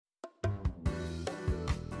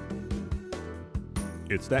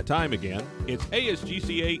It's that time again. It's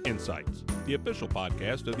ASGCA Insights, the official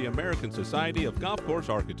podcast of the American Society of Golf Course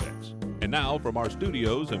Architects. And now, from our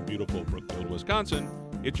studios in beautiful Brookfield, Wisconsin,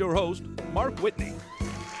 it's your host, Mark Whitney.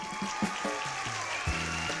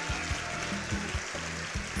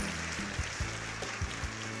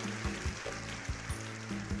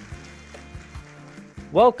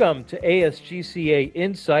 Welcome to ASGCA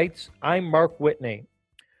Insights. I'm Mark Whitney.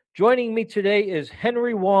 Joining me today is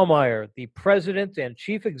Henry Wallmeyer, the President and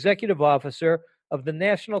Chief Executive Officer of the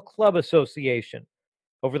National Club Association.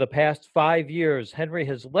 Over the past 5 years, Henry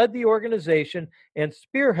has led the organization and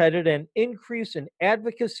spearheaded an increase in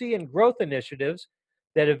advocacy and growth initiatives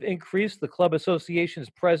that have increased the Club Association's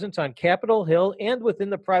presence on Capitol Hill and within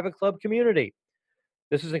the private club community.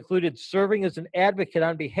 This has included serving as an advocate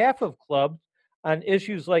on behalf of clubs on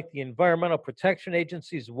issues like the Environmental Protection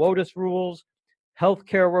Agency's WOTUS rules,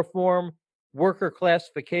 healthcare reform, worker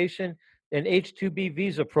classification, and H-2B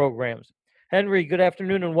visa programs. Henry, good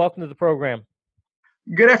afternoon and welcome to the program.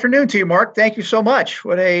 Good afternoon to you, Mark. Thank you so much.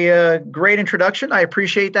 What a great introduction. I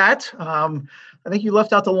appreciate that. I think you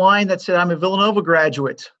left out the line that said I'm a Villanova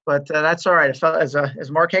graduate, but that's all right.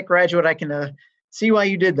 As Marquette graduate, I can see why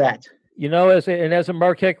you did that. You know, as a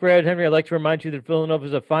Marquette grad, Henry, I'd like to remind you that Villanova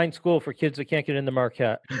is a fine school for kids that can't get into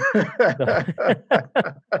Marquette.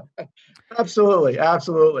 Absolutely.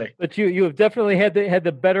 But you have definitely had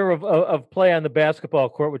the better of play on the basketball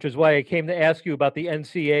court, which is why I came to ask you about the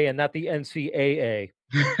NCAA and not the NCAA.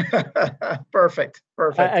 Perfect.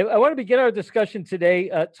 I want to begin our discussion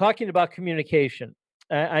today talking about communication.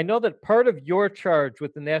 I know that part of your charge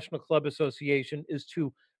with the National Club Association is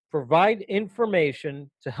to provide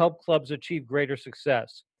information to help clubs achieve greater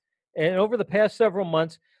success. And over the past several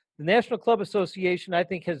months, the National Club Association, I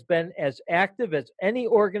think, has been as active as any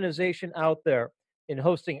organization out there in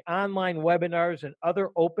hosting online webinars and other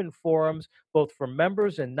open forums, both for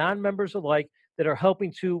members and non-members alike, that are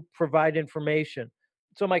helping to provide information.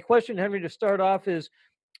 So my question, Henry, to start off is,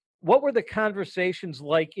 what were the conversations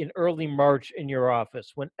like in early March in your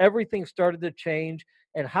office when everything started to change?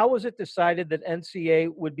 And how was it decided that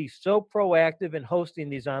NCA would be so proactive in hosting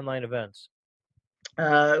these online events?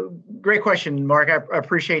 Great question, Mark. I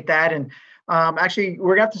appreciate that. And actually,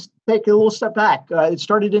 we're going to have to take a little step back. It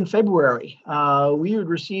started in February. We had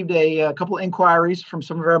received a couple of inquiries from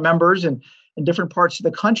some of our members in different parts of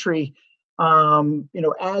the country,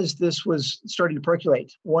 as this was starting to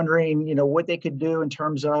percolate, wondering, what they could do in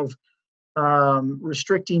terms of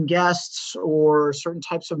restricting guests or certain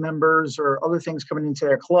types of members or other things coming into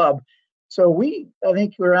their club. So we, I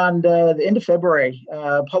think around the end of February,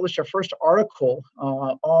 published our first article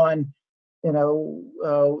on,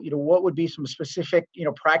 what would be some specific,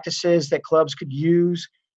 practices that clubs could use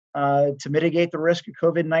to mitigate the risk of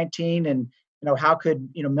COVID-19, and how could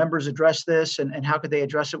members address this, and how could they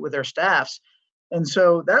address it with their staffs. And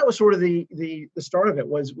so that was sort of the start of it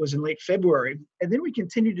was in late February. And then we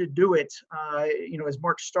continued to do it, as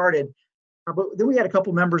Mark started. But then we had a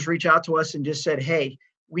couple members reach out to us and just said, hey,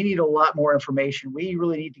 we need a lot more information. We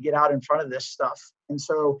really need to get out in front of this stuff. And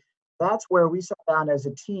so that's where we sat down as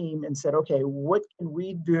a team and said, okay, what can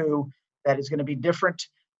we do that is going to be different,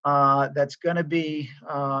 that's going to be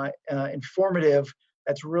informative,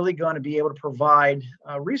 that's really going to be able to provide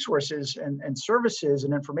resources and services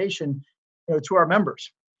and information to our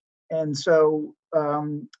members. And so,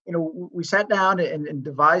 we sat down and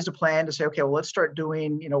devised a plan to say, okay, well, let's start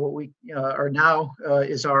doing, what we are now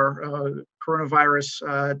is our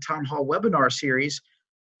coronavirus town hall webinar series,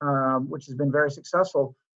 which has been very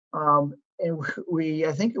successful. And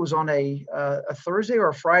I think it was on a Thursday or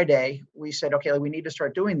a Friday, we said, okay, we need to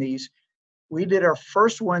start doing these. We did our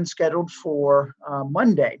first one scheduled for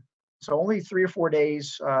Monday. So only 3 or 4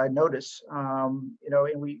 days notice, and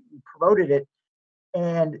we promoted it,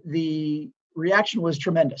 and the reaction was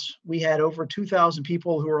tremendous. We had over 2,000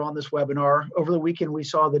 people who were on this webinar. Over the weekend, we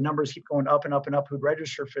saw the numbers keep going up and up and up who'd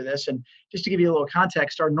registered for this. And just to give you a little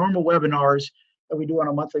context, our normal webinars that we do on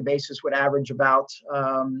a monthly basis would average about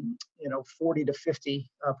 40 to 50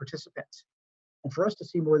 participants. And for us to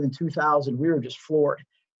see more than 2,000, we were just floored.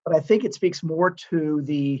 But I think it speaks more to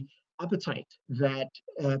the appetite that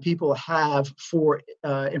people have for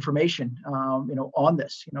information, on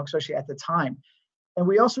this, especially at the time. And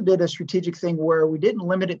we also did a strategic thing where we didn't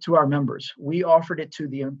limit it to our members. We offered it to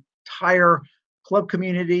the entire club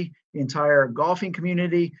community, the entire golfing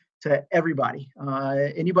community, to everybody.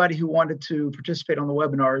 Anybody who wanted to participate on the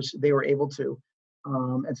webinars, they were able to.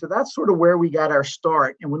 And so that's sort of where we got our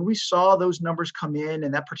start. And when we saw those numbers come in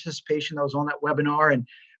and that participation that was on that webinar, and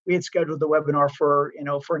we had scheduled the webinar for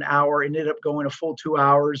an hour, ended up going a full 2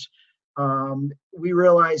 hours. we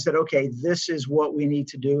realized that, okay, this is what we need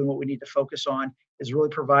to do and what we need to focus on is really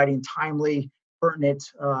providing timely, pertinent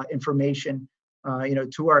information,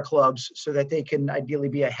 to our clubs so that they can ideally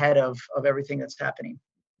be ahead of everything that's happening.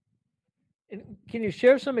 And can you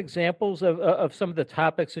share some examples of some of the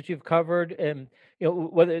topics that you've covered? And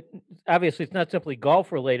whether obviously it's not simply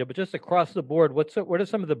golf related, but just across the board, what are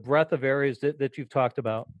some of the breadth of areas that you've talked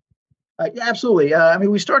about? Yeah, absolutely. I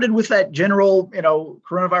mean, we started with that general,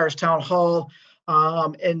 coronavirus town hall,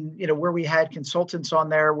 and where we had consultants on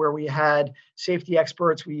there, where we had safety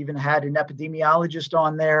experts. We even had an epidemiologist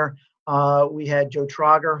on there. We had Joe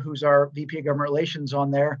Trauger, who's our VP of Government Relations,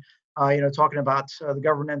 on there. Talking about the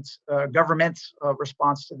government's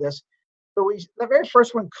response to this. So the very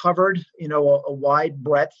first one covered, a wide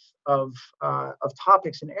breadth of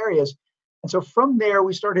topics and areas. And so from there,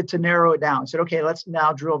 we started to narrow it down. Said, okay, let's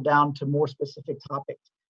now drill down to more specific topics.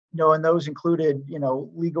 And those included,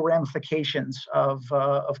 legal ramifications of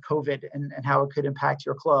COVID and how it could impact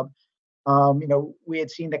your club. We had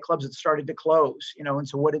seen that clubs had started to close, and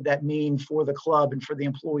so what did that mean for the club and for the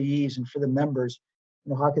employees and for the members?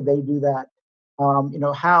 How could they do that?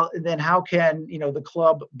 How can, the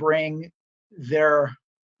club bring their,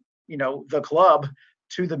 the club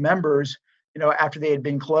to the members, after they had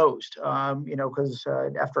been closed, because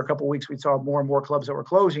after a couple of weeks, we saw more and more clubs that were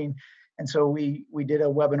closing. And so we did a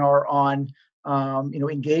webinar on,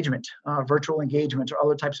 engagement, virtual engagement or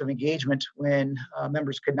other types of engagement when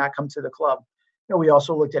members could not come to the club. We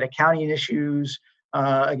also looked at accounting issues.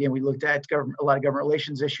 Again, we looked at a lot of government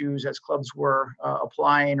relations issues as clubs were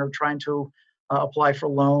applying or trying to apply for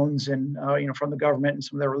loans and, from the government and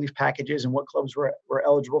some of their relief packages and what clubs were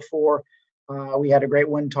eligible for. We had a great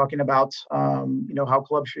one talking about, how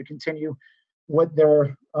clubs should continue what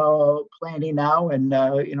they're planning now, and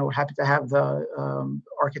happy to have the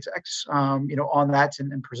architects, on that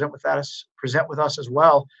and present with us as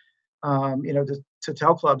well. To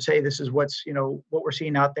tell clubs, hey, this is what we're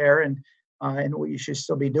seeing out there, and what you should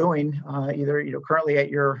still be doing, either currently at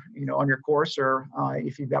your on your course or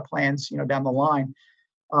if you've got plans down the line.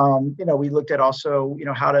 We looked at also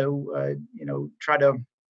how to try to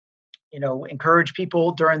encourage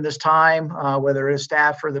people during this time, whether it is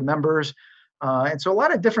staff or the members. And so a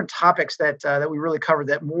lot of different topics that we really covered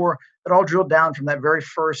that all drilled down from that very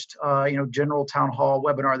first, general town hall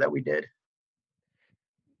webinar that we did.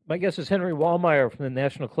 My guest is Henry Wallmeyer from the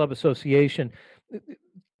National Club Association.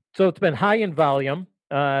 So it's been high in volume,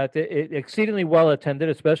 exceedingly well attended,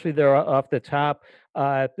 especially there off the top.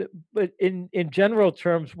 But in general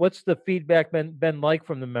terms, what's the feedback been like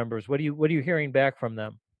from the members? What are you hearing back from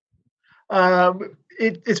them?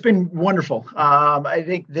 It's been wonderful. I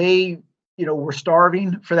think they were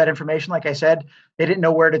starving for that information. Like I said, they didn't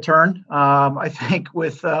know where to turn. I think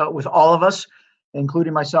with all of us,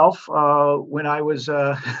 including myself, when I was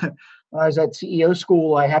when I was at CEO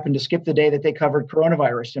school, I happened to skip the day that they covered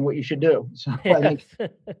coronavirus and what you should do. So yes.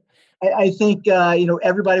 I think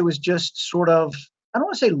everybody was just sort of, I don't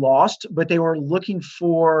want to say lost, but they were looking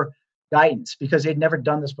for guidance because they'd never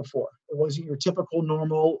done this before. It wasn't your typical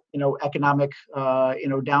normal, economic,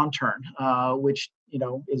 downturn, which,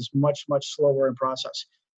 is much, much slower in process.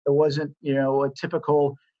 It wasn't, a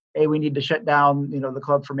typical, hey, we need to shut down, the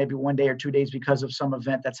club for maybe 1 day or 2 days because of some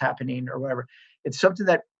event that's happening or whatever. It's something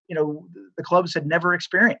that, the clubs had never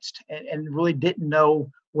experienced and really didn't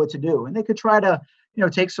know what to do. And they could try to,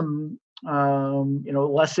 take some,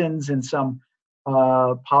 lessons and some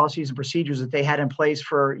policies and procedures that they had in place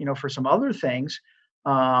for some other things,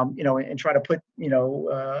 and try to put,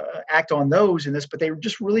 act on those in this, but they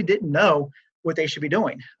just really didn't know what they should be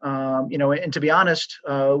doing. And to be honest,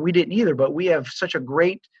 we didn't either, but we have such a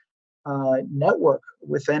great network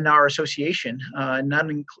within our association,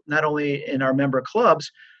 not only in our member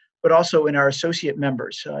clubs, but also in our associate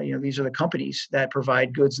members. These are the companies that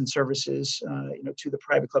provide goods and services, to the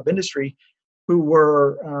private club industry, who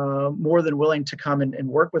were more than willing to come and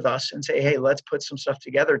work with us and say, hey, let's put some stuff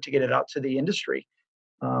together to get it out to the industry.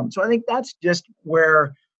 So I think that's just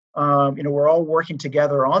where, we're all working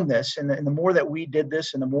together on this. And the more that we did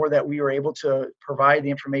this and the more that we were able to provide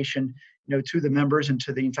the information, to the members and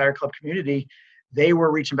to the entire club community, they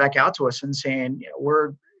were reaching back out to us and saying,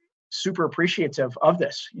 we're super appreciative of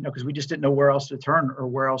this, because we just didn't know where else to turn or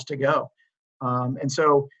where else to go. And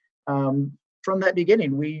so from that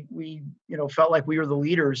beginning, we felt like we were the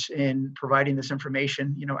leaders in providing this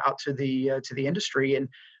information, out to the industry,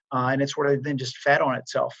 and it sort of then just fed on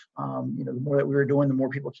itself. The more that we were doing, the more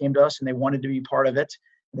people came to us, and they wanted to be part of it.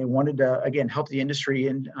 And they wanted to, again, help the industry,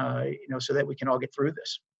 and so that we can all get through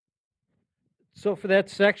this. So for that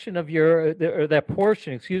section of your, or that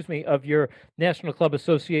portion, excuse me, of your National Club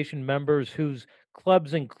Association members whose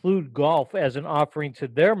clubs include golf as an offering to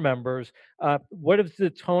their members, what has the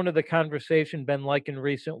tone of the conversation been like in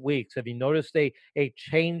recent weeks? Have you noticed a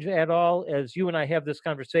change at all? As you and I have this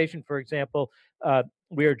conversation, for example,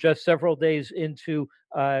 we are just several days into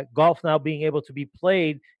golf now being able to be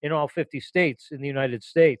played in all 50 states in the United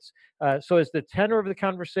States. So, has the tenor of the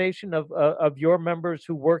conversation of your members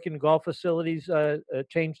who work in golf facilities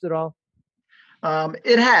changed at all?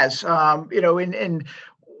 It has, and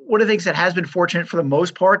one of the things that has been fortunate for the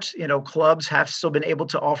most part, clubs have still been able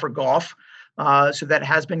to offer golf. So that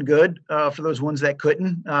has been good for those ones that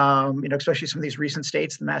couldn't, especially some of these recent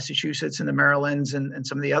states, the Massachusetts and the Marylands and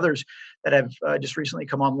some of the others that have just recently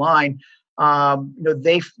come online.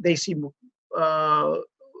 They seem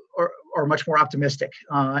are much more optimistic,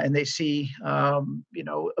 and they see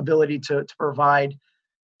ability to provide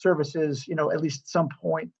services, at least some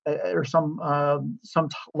point or some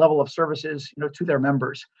level of services, to their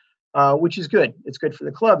members, which is good. It's good for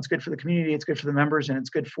the club, it's good for the community, it's good for the members, and it's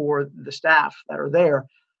good for the staff that are there.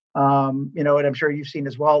 And I'm sure you've seen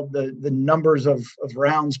as well the numbers of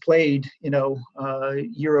rounds played,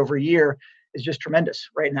 year over year is just tremendous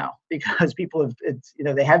right now because people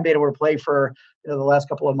they haven't been able to play for the last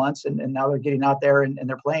couple of months, and now they're getting out there and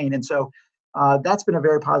they're playing, and so that's been a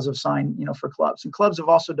very positive sign, for clubs. And clubs have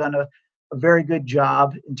also done a very good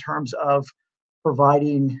job in terms of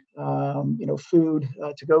providing, food,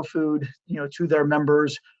 to-go food, to their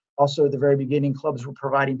members. Also, at the very beginning, clubs were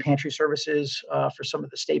providing pantry services for some of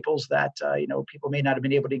the staples that people may not have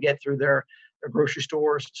been able to get through their grocery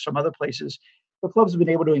stores, some other places. But clubs have been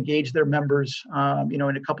able to engage their members, in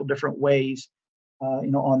a couple different ways,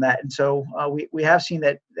 on that. And so we have seen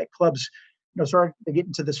that clubs start to get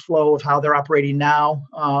into this flow of how they're operating now,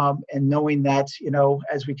 and knowing that,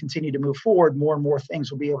 as we continue to move forward, more and more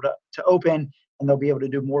things will be able to open, and they'll be able to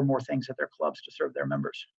do more and more things at their clubs to serve their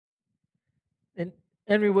members. And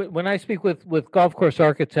Henry, when I speak with golf course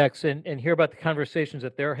architects and hear about the conversations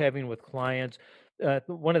that they're having with clients,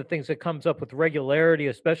 one of the things that comes up with regularity,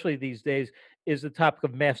 especially these days, is the topic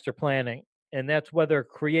of master planning. And that's whether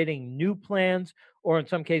creating new plans or in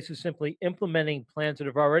some cases simply implementing plans that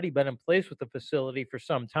have already been in place with the facility for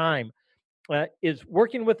some time. Is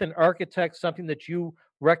working with an architect something that you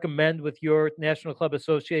recommend with your National Club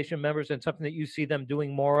Association members and something that you see them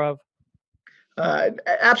doing more of?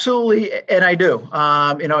 Absolutely, and I do.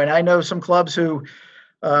 And I know some clubs who,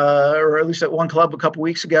 or at least at one club a couple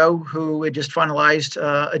weeks ago, who had just finalized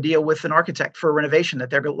a deal with an architect for a renovation that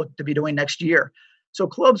they're going to look to be doing next year. So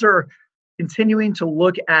clubs are continuing to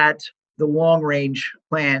look at the long range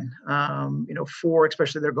plan, for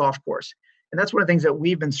especially their golf course. And that's one of the things that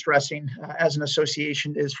we've been stressing as an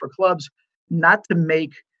association is for clubs not to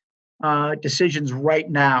make decisions right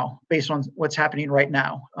now based on what's happening right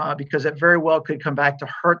now, because it very well could come back to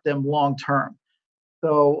hurt them long term.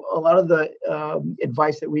 So a lot of the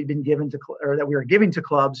advice that we've been given or that we were giving to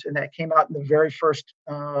clubs, and that came out in the very first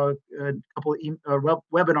couple of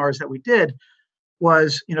webinars that we did,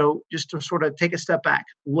 was just to sort of take a step back,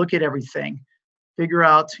 look at everything, figure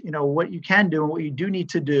out what you can do and what you do need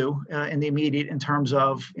to do in the immediate in terms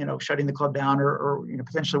of shutting the club down or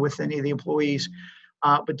potentially with any of the employees,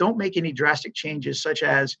 but don't make any drastic changes such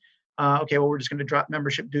as okay, well, we're just going to drop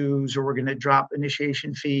membership dues, or we're going to drop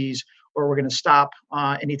initiation fees, or we're going to stop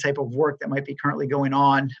any type of work that might be currently going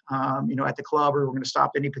on at the club, or we're going to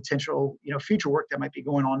stop any potential future work that might be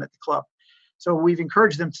going on at the club. So we've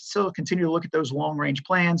encouraged them to still continue to look at those long-range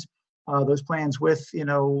plans, those plans with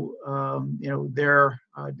their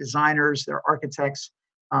designers, their architects,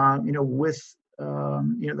 with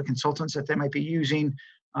the consultants that they might be using,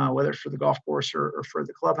 whether it's for the golf course or for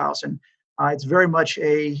the clubhouse. And it's very much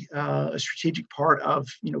a strategic part of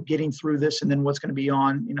getting through this, and then what's going to be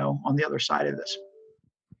on the other side of this.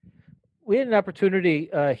 We had an opportunity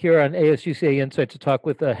here on ASGCA Insight to talk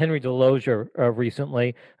with Henry Delosier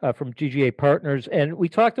recently from GGA Partners, and we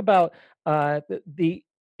talked about the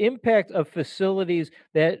impact of facilities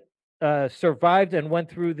that survived and went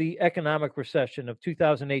through the economic recession of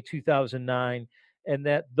 2008, 2009, and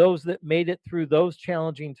that those that made it through those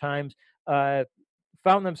challenging times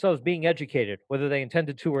found themselves being educated, whether they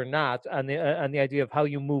intended to or not, on the idea of how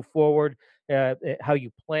you move forward, how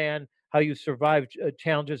you plan, how you survive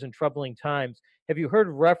challenges and troubling times. Have you heard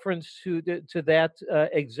reference to that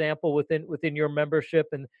example within your membership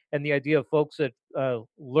and the idea of folks that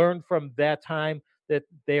learned from that time that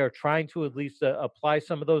they are trying to at least apply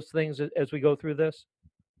some of those things as we go through this?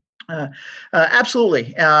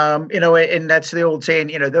 Absolutely. And that's the old saying,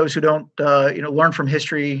 those who don't, learn from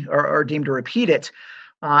history are deemed to repeat it.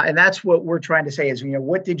 And that's what we're trying to say is,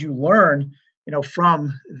 what did you learn,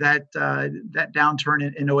 from that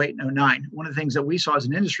downturn in 08 and 09? One of the things that we saw as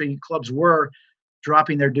an industry, clubs were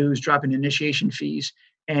dropping their dues, dropping initiation fees,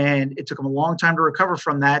 and it took them a long time to recover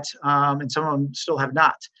from that, and some of them still have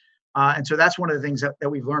not. And so that's one of the things that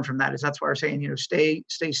we've learned from that. Is that's why we're saying, stay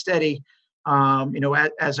steady,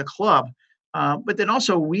 as a club. But then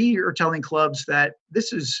also we are telling clubs that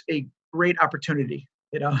this is a great opportunity.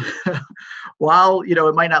 While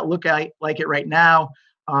it might not look like it right now,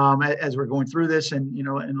 as we're going through this, and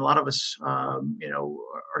and a lot of us,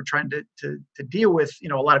 are trying to deal with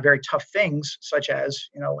a lot of very tough things, such as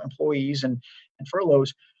employees and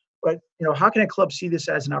furloughs. But how can a club see this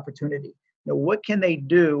as an opportunity? What can they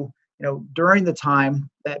do during the time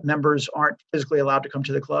that members aren't physically allowed to come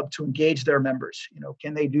to the club to engage their members?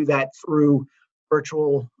 Can they do that through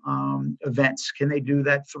virtual events? Can they do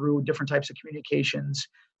that through different types of communications?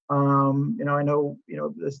 I know,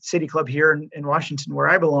 the City Club here in Washington, where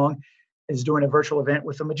I belong, is doing a virtual event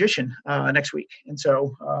with a magician next week. And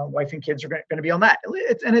so wife and kids are going to be on that.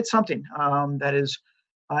 It's something that's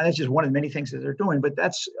just one of the many things that they're doing, but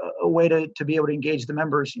that's a way to be able to engage the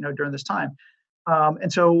members, during this time.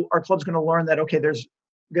 And so our club's going to learn that, okay, there's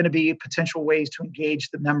going to be potential ways to engage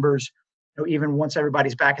the members, even once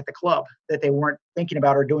everybody's back at the club, that they weren't thinking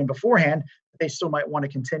about or doing beforehand, but they still might want to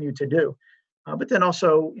continue to do. But then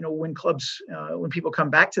also, when people come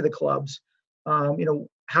back to the clubs,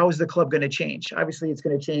 how is the club going to change? Obviously, it's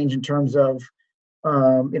going to change in terms of,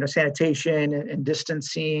 sanitation and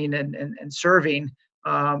distancing and serving.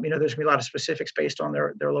 There's going to be a lot of specifics based on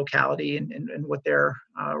their locality and what their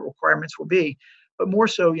requirements will be. But more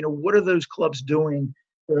so, what are those clubs doing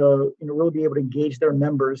to, really be able to engage their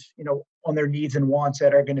members, on their needs and wants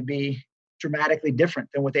that are going to be dramatically different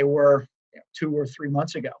than what they were 2 or 3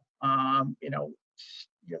 months ago.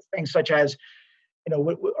 Things such as,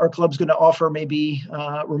 our club's going to offer maybe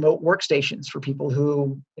remote workstations for people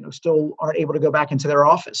who, still aren't able to go back into their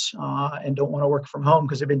office and don't want to work from home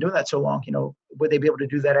because they've been doing that so long. Would they be able to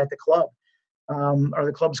do that at the club? Are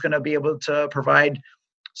the clubs going to be able to provide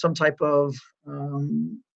some type of,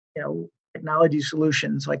 technology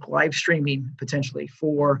solutions like live streaming potentially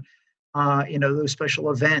for, those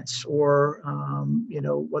special events, or,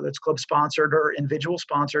 whether it's club sponsored or individual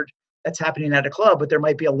sponsored, that's happening at a club, but there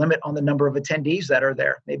might be a limit on the number of attendees that are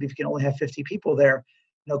there. Maybe if you can only have 50 people there,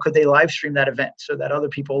 could they live stream that event so that other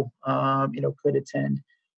people, could attend?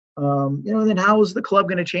 And then how is the club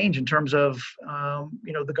going to change in terms of,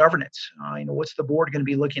 the governance? What's the board going to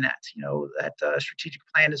be looking at? That strategic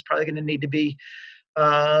plan is probably going to need to be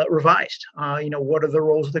revised. What are the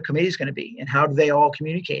roles of the committees going to be, and how do they all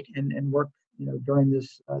communicate and work, during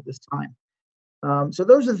this time? So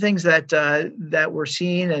those are the things that we're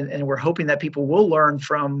seeing, and we're hoping that people will learn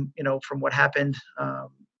from what happened,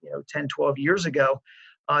 10, 12 years ago,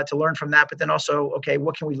 to learn from that. But then also, okay,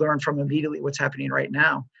 what can we learn from immediately what's happening right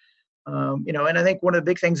now? And I think one of the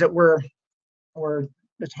big things that we're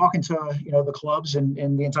talking to, the clubs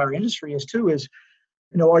and the entire industry is,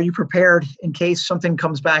 are you prepared in case something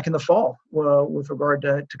comes back in the fall with regard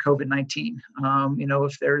to COVID-19?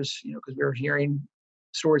 If there's, because we're hearing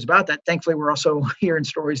stories about that. Thankfully, we're also hearing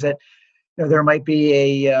stories that there might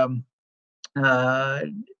be a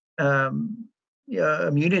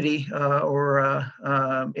immunity or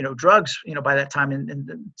drugs by that time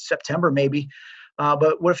in September maybe.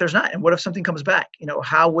 But what if there's not? And what if something comes back?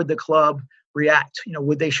 How would the club react?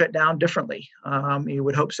 Would they shut down differently? You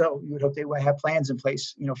would hope so. You would hope they would have plans in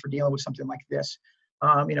place, for dealing with something like this.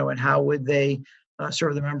 And how would they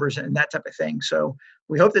serve the members and that type of thing. So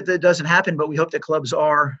we hope that doesn't happen, but we hope that clubs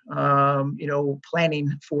are,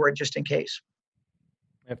 planning for it just in case.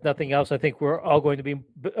 If nothing else, I think we're all going to be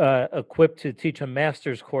equipped to teach a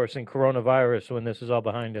master's course in coronavirus when this is all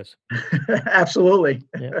behind us. Absolutely.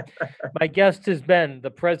 Yeah. My guest has been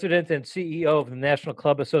the president and CEO of the National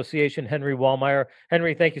Club Association, Henry Wallmeyer.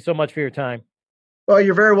 Henry, thank you so much for your time. Well,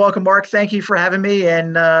 you're very welcome, Mark. Thank you for having me,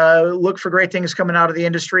 and look for great things coming out of the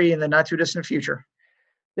industry in the not too distant future.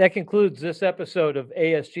 That concludes this episode of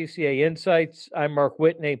ASGCA Insights. I'm Mark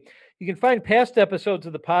Whitney. You can find past episodes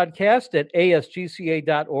of the podcast at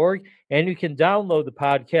asgca.org, and you can download the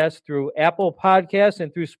podcast through Apple Podcasts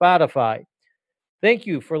and through Spotify. Thank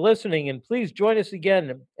you for listening, and please join us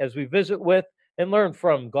again as we visit with and learn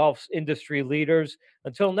from golf's industry leaders.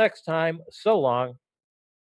 Until next time, so long